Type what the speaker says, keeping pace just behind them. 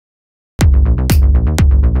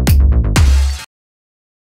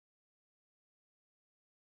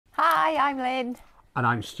Hi, I'm Lynn. And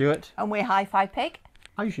I'm Stuart. And we're HiFi Pig.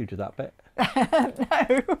 I usually do that bit. No.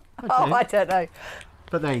 I don't know.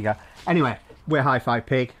 But there you go. Anyway, we're HiFi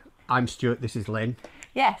Pig. I'm Stuart, this is Lynn.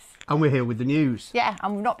 Yes. And we're here with the news. Yeah,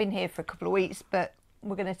 and we've not been here for a couple of weeks, but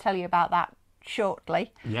we're going to tell you about that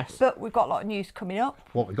shortly. Yes. But we've got a lot of news coming up.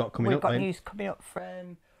 What we got coming up, We've got Lynn? news coming up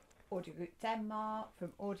from Audio Group Denmark,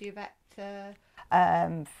 from Audiovector,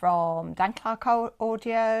 from Dan Clark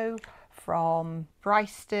Audio, from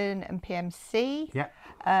Bryston and PMC,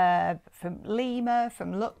 from Leema,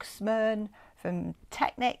 from Luxman, from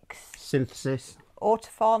Technics, Synthesis,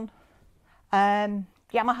 Audiophile,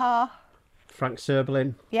 Yamaha. Frank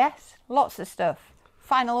Serblin. Yes, lots of stuff.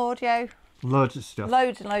 Final Audio. Loads of stuff.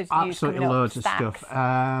 Loads and loads of news coming up. Absolutely loads of stuff.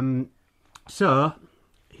 So,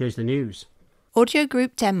 here's the news. Audio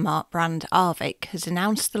Group Denmark brand Aavik has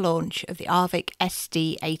announced the launch of the Aavik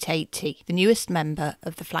SD880, the newest member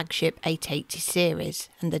of the flagship 880 series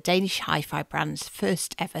and the Danish HiFi brand's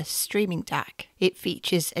first ever streaming DAC. It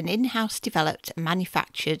features an in-house developed and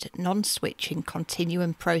manufactured non-switching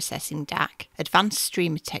continuum processing DAC, advanced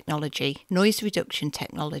streamer technology, noise reduction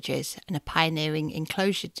technologies and a pioneering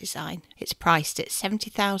enclosure design. It's priced at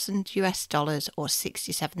 $70,000 or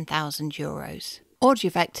 €67,000.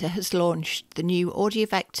 Audiovector has launched the new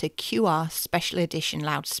Audiovector QR Special Edition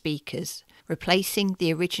loudspeakers, replacing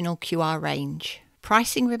the original QR range.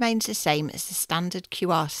 Pricing remains the same as the standard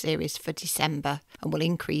QR series for December and will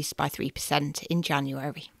increase by 3% in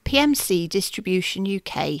January. PMC Distribution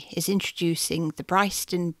UK is introducing the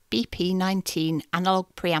Bryston BP19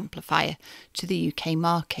 analogue preamplifier to the UK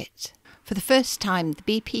market. For the first time, the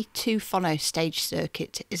BP2 phono stage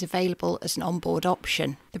circuit is available as an onboard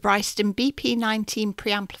option. The Bryston BP19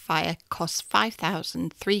 preamplifier costs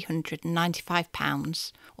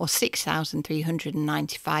 £5,395 or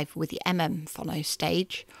 £6,395 with the phono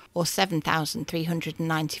stage, or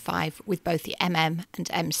 £7,395 with both the and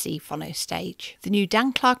MC phono stage. The new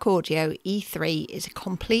Dan Clark Audio E3 is a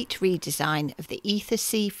complete redesign of the Ether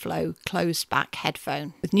C Flow closed-back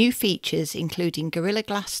headphone, with new features including Gorilla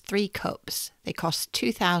Glass 3 cups. They cost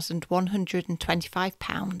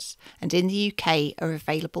 £2,125 and in the UK are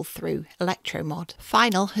available through Electromod.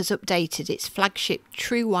 Final has updated its flagship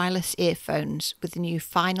true wireless earphones with the new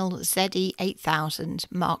Final ZE8000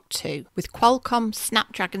 Mark II. With Qualcomm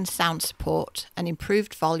Snapdragon sound support and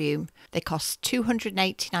improved volume, they cost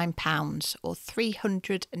 £289 or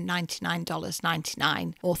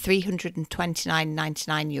 $399.99 or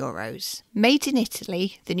 €329.99. Made in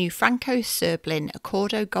Italy, the new Franco Serblin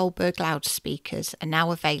Accordo Goldberg loudspeakers are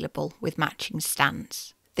now available with matching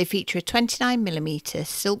stands. They feature a 29mm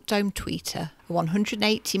silk dome tweeter, a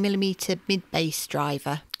 180mm mid-bass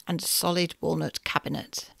driver and a solid walnut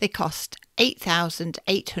cabinet. They cost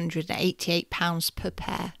 £8,888 per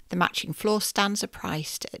pair. The matching floor stands are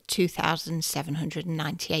priced at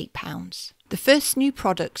 £2,798. The first new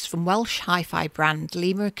products from Welsh hi-fi brand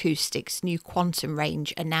Leema Acoustics' new Quantum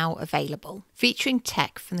range are now available. Featuring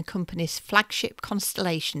tech from the company's flagship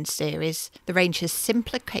Constellation series, the range has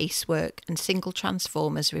simpler casework and single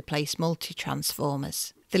transformers replace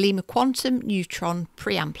multi-transformers. The Leema Quantum Neutron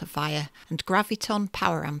preamplifier and Graviton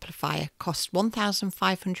power amplifier cost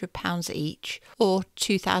 £1,500 each or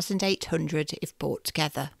 $2,800 if bought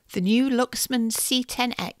together. The new Luxman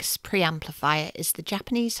C10X preamplifier is the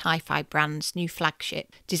Japanese hi-fi brand's new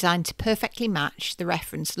flagship, designed to perfectly match the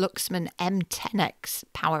reference Luxman M10X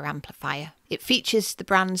power amplifier. It features the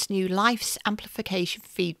brand's new Life's amplification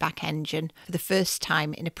feedback engine for the first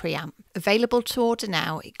time in a preamp. Available to order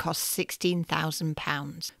now, it costs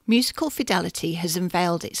 £16,000. Musical Fidelity has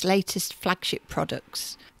unveiled its latest flagship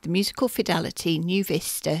products, the Musical Fidelity New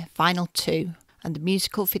Vista Vinyl 2 and the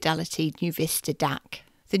Musical Fidelity New Vista DAC.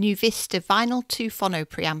 The new Vista Vinyl 2 phono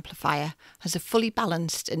preamplifier has a fully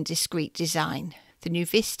balanced and discreet design. The new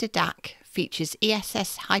Vista DAC features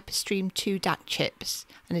ESS Hyperstream 2 DAC chips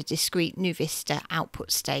and a discreet new Vista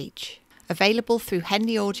output stage. Available through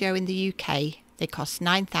Henley Audio in the UK, they cost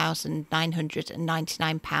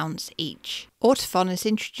 £9,999 each. Audiophile has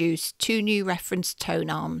introduced two new reference tone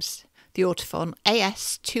arms, the Audiophile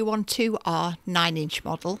AS212R 9-inch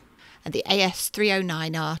model and the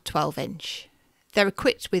AS309R 12-inch. They're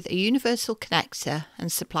equipped with a universal connector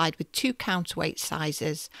and supplied with two counterweight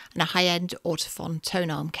sizes and a high-end Audiophile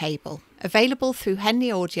tone arm cable. Available through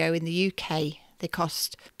Henley Audio in the UK, they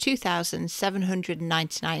cost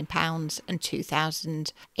 £2,799 and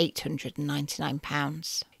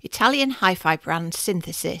 £2,899. Italian hi-fi brand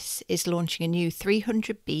Synthesis is launching a new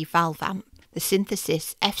 300B valve amp, the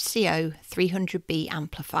Synthesis FCO 300B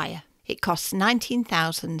amplifier. It costs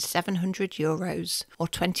 €19,700 or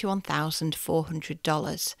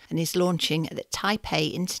 $21,400 and is launching at the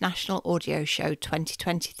Taipei International Audio Show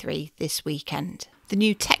 2023 this weekend. The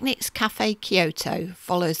new Technics Cafe Kyoto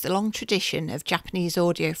follows the long tradition of Japanese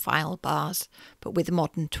audiophile bars, but with a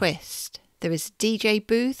modern twist. There is a DJ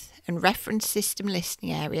booth and reference system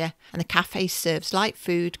listening area, and the cafe serves light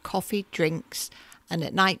food, coffee, drinks, and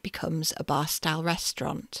at night becomes a bar-style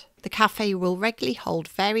restaurant. The cafe will regularly hold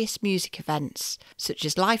various music events, such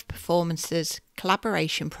as live performances,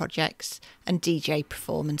 collaboration projects, and DJ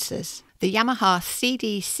performances. The Yamaha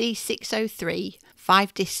CD C603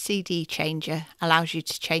 5-disc CD changer allows you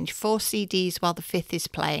to change 4 CDs while the 5th is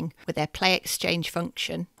playing with their play exchange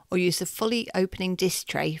function, or use the fully opening disc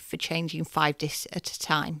tray for changing 5 discs at a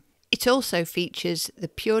time. It also features the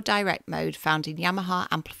pure direct mode found in Yamaha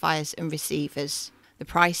amplifiers and receivers. The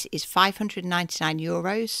price is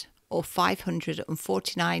 €599 or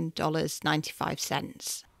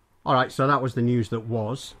 $549.95. All right, so that was the news that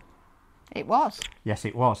was. It was. Yes,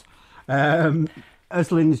 it was.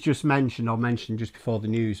 As Lynn's just mentioned, or mentioned just before the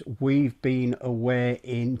news, we've been away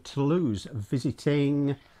in Toulouse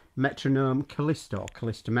visiting Metronome Callisto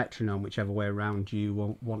Metronome, whichever way around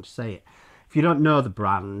you want to say it. If you don't know the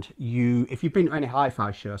brand, if you've been to any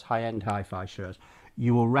hi-fi shows, high-end hi-fi shows,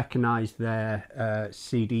 you will recognise their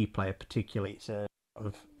CD player particularly. It's sort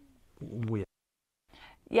of weird.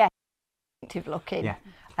 Yeah, distinctive looking. Yeah.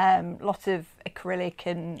 Lots of acrylic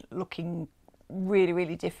and looking really,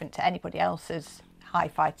 really different to anybody else's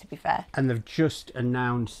hi-fi, to be fair. And they've just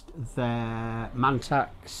announced their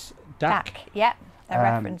Mantax DAC. Yeah, their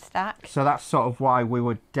reference DAC. So that's sort of why we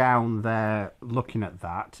were down there looking at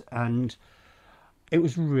that, and it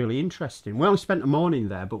was really interesting. We only spent the morning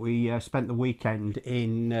there, but we spent the weekend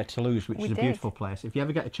in Toulouse, which is a beautiful place. If you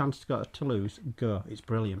ever get a chance to go to Toulouse, go. It's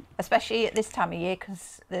brilliant. Especially at this time of year,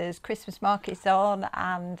 because there's Christmas markets on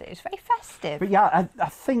and it's very festive. But yeah, I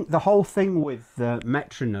think the whole thing with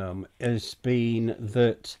Metronome has been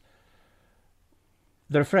that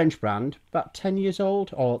they're a French brand, about 10 years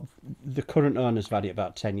old, or the current owners have had it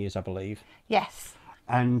about 10 years, I believe. Yes.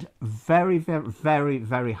 And very, very, very,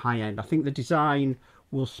 very high end. I think the design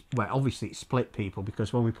will, well, obviously it split people,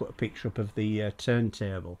 because when we put a picture up of the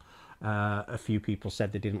turntable, a few people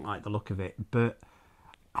said they didn't like the look of it. But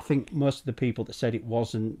I think most of the people that said it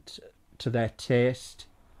wasn't to their taste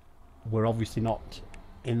were obviously not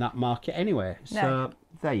in that market anyway. No. So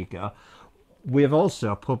there you go. We have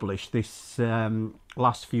also published this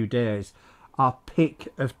last few days our pick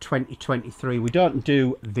of 2023. We don't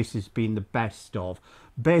do this has been the best of,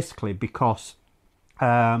 basically because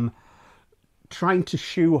trying to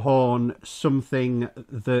shoehorn something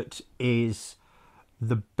that is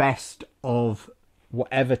the best of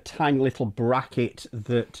whatever tiny little bracket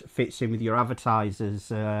that fits in with your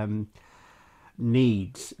advertisers'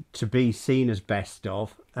 needs to be seen as best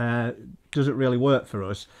of doesn't really work for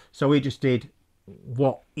us. So we just did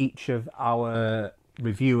what each of our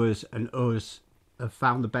reviewers and us have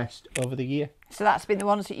found the best over the year. So that's been the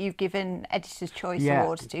ones that you've given Editor's Choice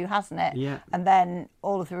Awards to, hasn't it? Yeah. And then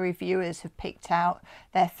all of the reviewers have picked out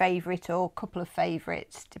their favourite or couple of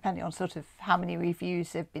favourites, depending on sort of how many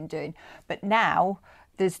reviews they've been doing. But now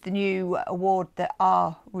there's the new award that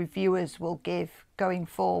our reviewers will give going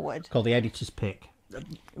forward. Called the Editor's Pick.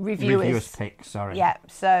 Reviewers Pick, sorry. Yeah,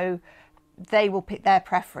 so they will pick their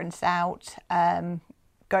preference out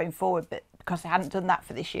going forward, but because they hadn't done that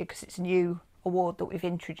for this year, because it's a new award that we've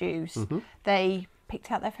introduced, they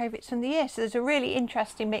picked out their favourites from the year. So there's a really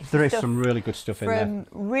interesting mix. There is some really good stuff in there. From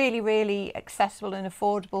really, really accessible and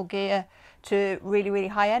affordable gear to really, really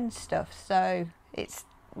high-end stuff. So it's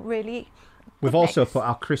really... We've also put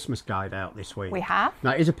our Christmas guide out this week. We have.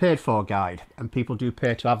 Now, it is a paid-for guide, and people do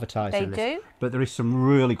pay to advertise in this. They do. But there is some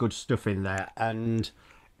really good stuff in there. And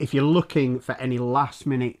if you're looking for any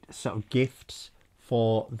last-minute sort of gifts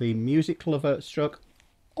for the music lover stroke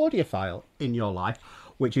audiophile in your life,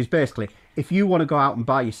 which is basically, if you want to go out and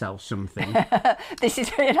buy yourself something... This is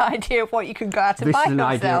an idea of what you can go out and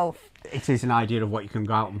buy yourself. It is an idea of what you can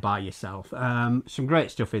go out and buy yourself. Some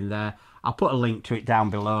great stuff in there. I'll put a link to it down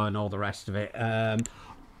below and all the rest of it. I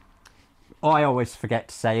always forget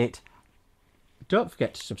to say it. Don't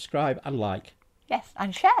forget to subscribe and like. Yes,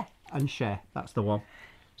 and share. And share. That's the one.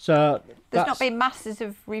 So there's not been masses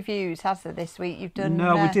of reviews, has there, this week? You've done...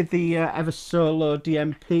 No, we did the Ever Solo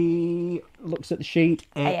DMP, looks at the sheet,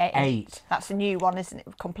 A8. That's a new one, isn't it?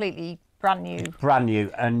 Completely brand new. Brand new.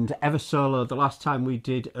 And Ever Solo, the last time we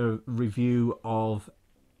did a review of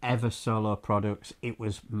Ever Solo products, it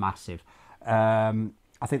was massive. I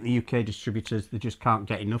think the UK distributors, they just can't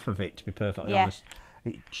get enough of it, to be perfectly honest.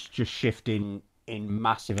 It's just shifting in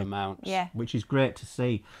massive amounts, Yeah. which is great to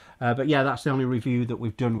see. But yeah, that's the only review that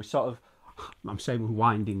we've done. We sort of, I'm saying we're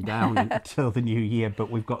winding down until the new year, but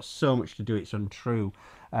we've got so much to do, it's untrue.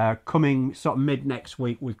 Coming sort of mid next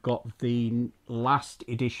week, we've got the last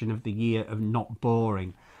edition of the year of Not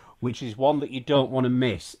Boring, which is one that you don't want to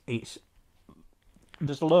miss.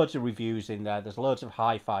 There's loads of reviews in there, there's loads of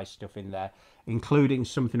hi-fi stuff in there, including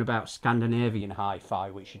something about Scandinavian hi-fi,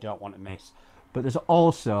 which you don't want to miss. But there's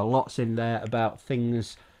also lots in there about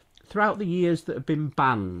things throughout the years that have been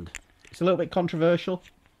banned. It's a little bit controversial,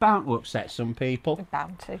 bound to upset some people.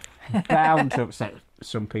 Bound to. Bound to upset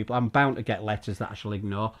some people. I'm bound to get letters that I shall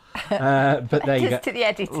ignore. But there you go. Letters to the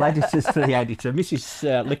editor. Letters to the editor.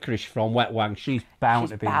 Mrs. Licorice from Wet Wang, she's bound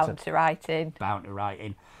to be bound to write in. Bound to write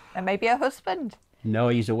in. And maybe her husband. No,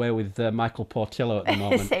 he's away with Michael Portillo at the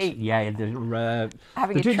moment. Is he? Yeah,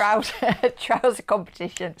 having a trouser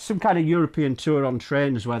competition. Some kind of European tour on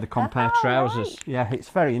trains where they compare trousers. Right. Yeah, it's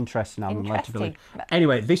very interesting. I'm led to believe.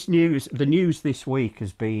 Anyway, the news this week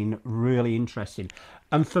has been really interesting,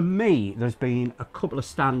 and for me, there's been a couple of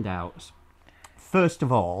standouts. First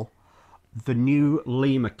of all, the new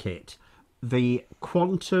Leema kit, the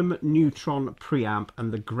Quantum Neutron preamp,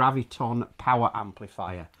 and the Graviton power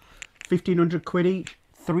amplifier. 1,500 quid each,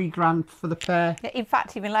 £3,000 for the pair. In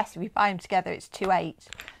fact, even less if you buy them together, it's 2,800.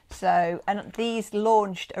 So, and these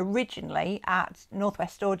launched originally at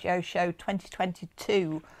Northwest Audio Show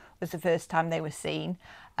 2022 was the first time they were seen.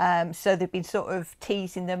 So they've been sort of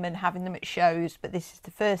teasing them and having them at shows, but this is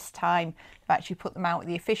the first time they've actually put them out with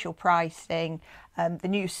the official pricing. The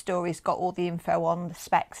news story's got all the info on the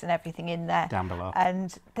specs and everything in there. Down below.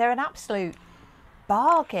 And they're an absolute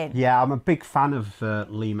bargain. Yeah, I'm a big fan of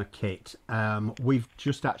Leema kit. We've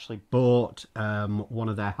just actually bought one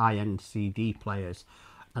of their high-end CD players,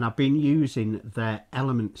 and I've been using their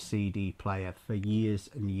Element CD player for years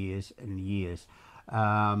and years and years.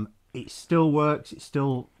 It still works, it's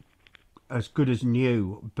still as good as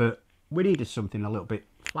new, but we needed something a little bit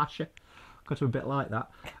flashy. Got to a bit like that.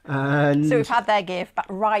 And so we've had their gear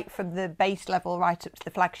right from the base level right up to the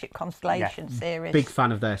flagship Constellation series. Big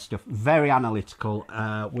fan of their stuff. Very analytical,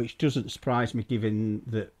 which doesn't surprise me given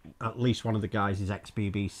that at least one of the guys is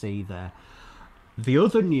ex-BBC there. The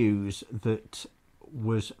other news that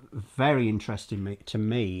was very interesting to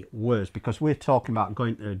me was, because we're talking about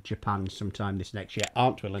going to Japan sometime this next year,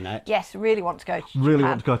 aren't we, Lynette? Yes, really want to go to Japan. Really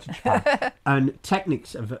want to go to Japan. And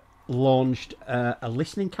Technics have launched a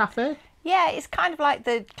listening cafe. Yeah, it's kind of like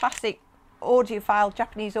the classic audiophile,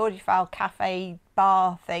 Japanese audiophile cafe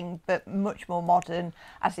bar thing, but much more modern,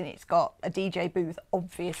 as in it's got a DJ booth,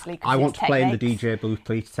 obviously. I want to play in the DJ booth,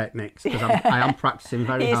 please, Technics, because I am practising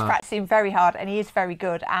very hard. He is practising very hard, and he is very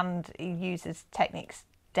good, and he uses Technics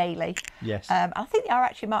daily. Yes. I think they are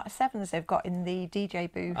actually Mark 7s they've got in the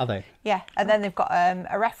DJ booth. Are they? Yeah, and then they've got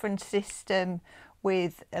a reference system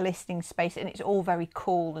with a listening space, and it's all very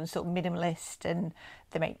cool and sort of minimalist, and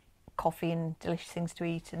they make coffee and delicious things to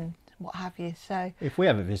eat and what have you. So if we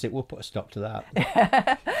ever visit, we'll put a stop to that.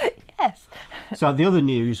 Yes. So the other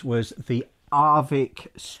news was the Aavik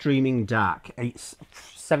streaming DAC. It's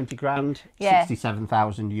 70 grand, yeah.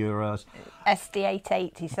 67,000 euros.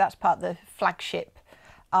 SD880, so that's part of the flagship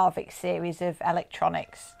Aavik series of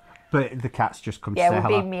electronics. But the cat's just come to say hello. Yeah,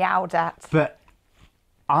 we're being meowed at. But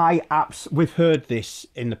we've heard this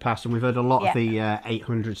in the past, and we've heard a lot of the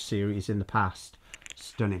 800 series in the past.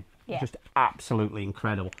 Stunning. Yeah. Just absolutely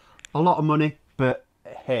incredible. A lot of money, but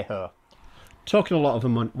hey ho. Talking a lot of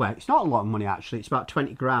money, well, it's not a lot of money actually, it's about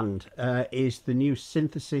 20 grand, is the new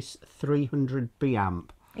Synthesis 300B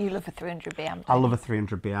amp. You love a 300B amp. I love a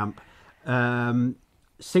 300B amp.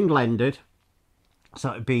 Single-ended,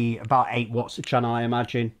 so it'd be about 8 watts a channel, I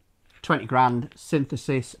imagine. 20 grand,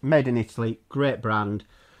 Synthesis, made in Italy, great brand.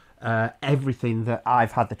 Everything that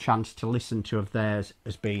I've had the chance to listen to of theirs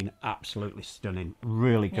has been absolutely stunning,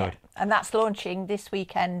 really good. Yeah. And that's launching this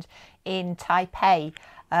weekend in Taipei.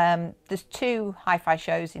 There's 2 hi-fi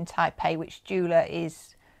shows in Taipei which Jula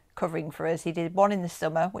is covering for us. He did one in the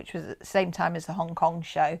summer, which was at the same time as the Hong Kong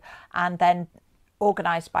show, and then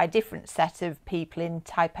organised by a different set of people in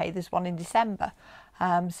Taipei, there's one in December.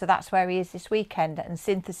 So that's where he is this weekend, and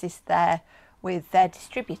Synthesis there with their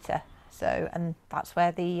distributor. So, and that's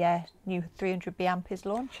where the new 300B amp is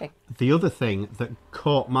launching. The other thing that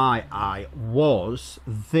caught my eye was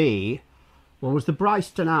the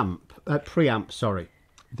Bryston amp, preamp, sorry,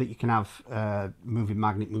 that you can have moving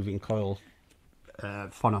magnet, moving coil,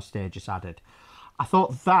 phono stages added. I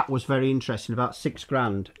thought that was very interesting, about 6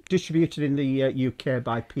 grand, distributed in the UK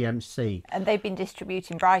by PMC. And they've been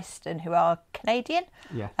distributing Bryston, who are Canadian,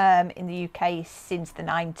 yeah. in the UK since the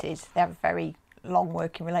 90s. They have a very long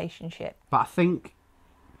working relationship. But I think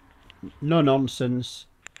no nonsense,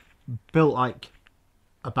 built like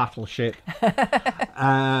a battleship.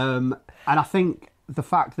 And I think the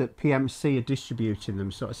fact that PMC are distributing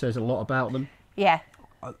them sort of says a lot about them. Yeah.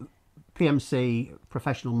 PMC,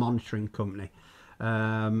 professional monitoring company.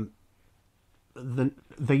 They're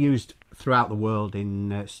used throughout the world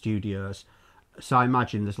in studios. So I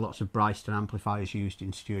imagine there's lots of Bryston amplifiers used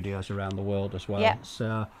in studios around the world as well. Yeah.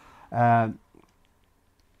 So I'd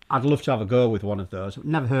love to have a go with one of those. I've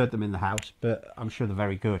never heard them in the house, but I'm sure they're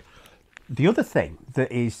very good. The other thing that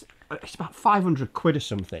is, it's about 500 quid or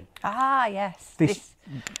something. Ah, yes. This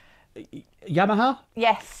Yamaha?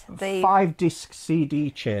 Yes. The 5-disc CD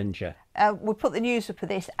changer. we put the news up of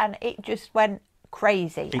this, and it just went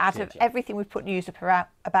crazy. Out of everything we've put news up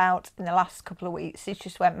about in the last couple of weeks, it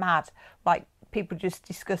just went mad. Like, people just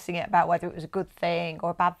discussing it about whether it was a good thing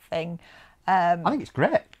or a bad thing. I think it's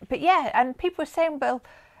great. But yeah, and people were saying, well,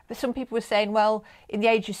 some people were saying, well, in the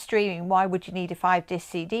age of streaming, why would you need a 5-disc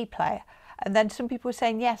CD player? And then some people were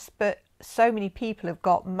saying, yes, but so many people have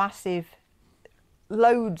got massive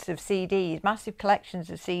loads of CDs, massive collections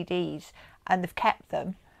of CDs, and they've kept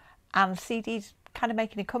them. And CDs kind of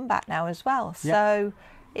making a comeback now as well. So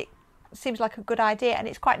it seems like a good idea, and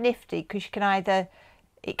it's quite nifty because you can either,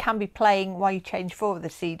 it can be playing while you change 4 of the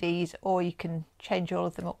CDs, or you can change all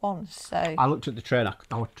of them at once. So I looked at the train.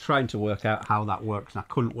 I was trying to work out how that works, and I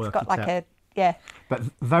couldn't work it's got it like out. yeah. But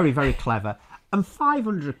very, very clever. And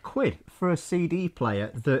 500 quid for a CD player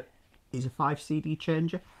that is a 5 CD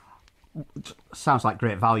changer sounds like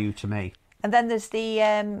great value to me. And then there's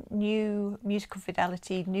the new Musical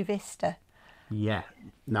Fidelity New Vista. Yeah.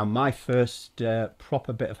 Now, my first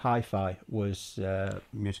proper bit of hi-fi was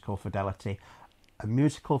Musical Fidelity. A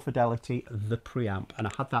Musical Fidelity, the preamp. And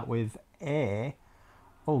I had that with a,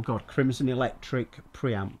 Crimson Electric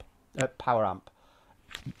preamp, power amp.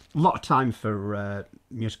 A lot of time for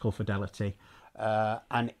Musical Fidelity.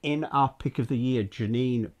 And in our pick of the year,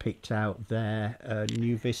 Janine picked out their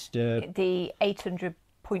New Vista. The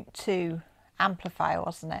 800.2 amplifier,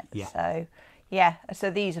 wasn't it? Yeah. So, yeah.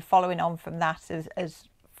 So these are following on from that as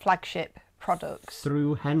flagship products.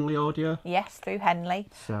 Through Henley Audio? Yes, through Henley.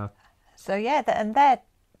 So yeah, and they're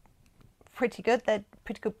pretty good. They're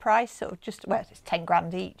pretty good price, sort of just, well, it's 10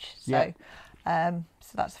 grand each. So, so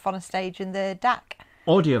that's the Fauna Stage and the DAC.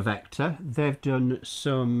 Audio Vector, they've done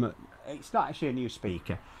some, it's not actually a new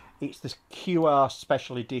speaker, it's the QR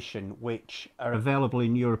Special Edition, which are available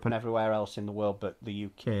in Europe and everywhere else in the world but the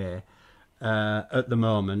UK at the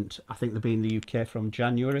moment. I think they'll be in the UK from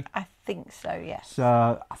January. I think so, yes.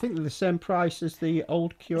 So I think they're the same price as the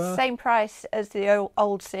old QR. Same price as the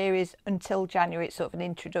old series until January. It's sort of an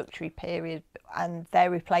introductory period, and they're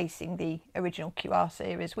replacing the original QR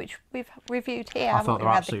series, which we've reviewed here. I thought they were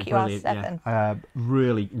absolutely brilliant. Yeah.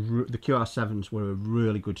 The QR7s were a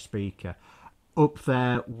really good speaker. Up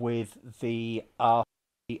there with the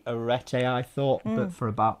Arete, I thought, but for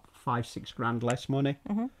about 5-6 grand less money.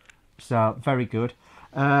 Mm-hmm. So very good.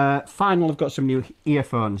 Final, I've got some new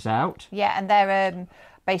earphones out. Yeah, and they're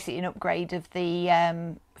basically an upgrade of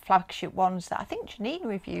the flagship ones that I think Janine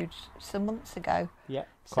reviewed some months ago. Yeah,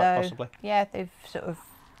 quite possibly. Yeah, they've sort of.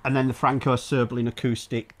 And then the Franco Serblin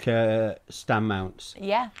acoustic stand mounts.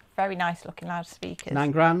 Yeah, very nice looking loudspeakers. 9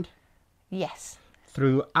 grand? Yes.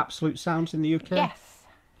 Through Absolute Sounds in the UK? Yes.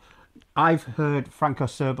 I've heard Franco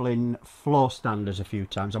Serblin floor standers a few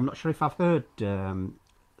times. I'm not sure if I've heard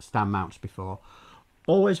stand mounts before.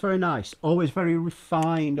 Always very nice, always very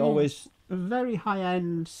refined, always very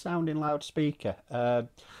high-end sounding loudspeaker.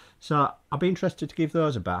 So I'll be interested to give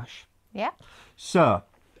those a bash. Yeah. So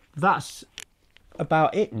that's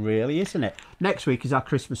about it, really, isn't it? Next week is our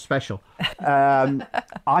Christmas special.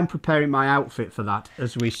 I'm preparing my outfit for that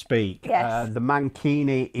as we speak. Yes. The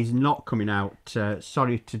Mankini is not coming out.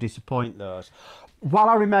 Sorry to disappoint those. While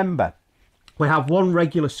I remember, we have one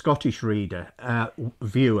regular Scottish reader,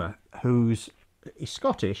 viewer, who's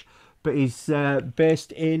Scottish, but is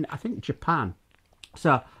based in, I think, Japan.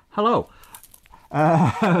 So, hello.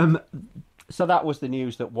 So that was the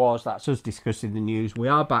news that was. That's us discussing the news. We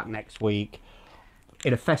are back next week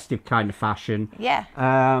in a festive kind of fashion. Yeah.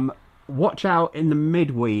 Watch out in the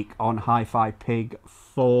midweek on Hi-Fi Pig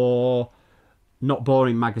for Not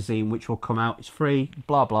Boring magazine, which will come out. It's free,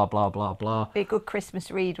 blah, blah, blah, blah, blah. Be a good Christmas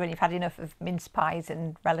read when you've had enough of mince pies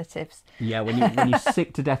and relatives. Yeah, when you're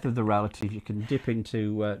sick to death of the relatives, you can dip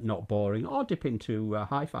into Not Boring or dip into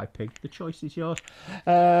Hi-Fi Pig. The choice is yours.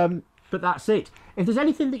 But that's it. If there's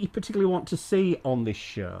anything that you particularly want to see on this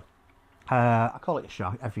show, I call it a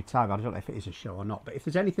show every time. I don't know if it is a show or not. But if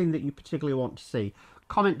there's anything that you particularly want to see,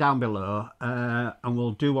 comment down below and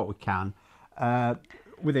we'll do what we can.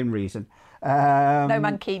 within reason. No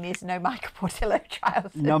mankinis, no Michael Portillo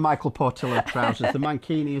trousers. No Michael Portillo trousers. The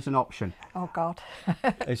mankini is an option. Oh, God.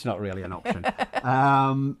 It's not really an option.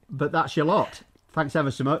 But that's your lot. Thanks ever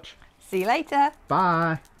so much. See you later.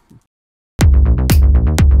 Bye.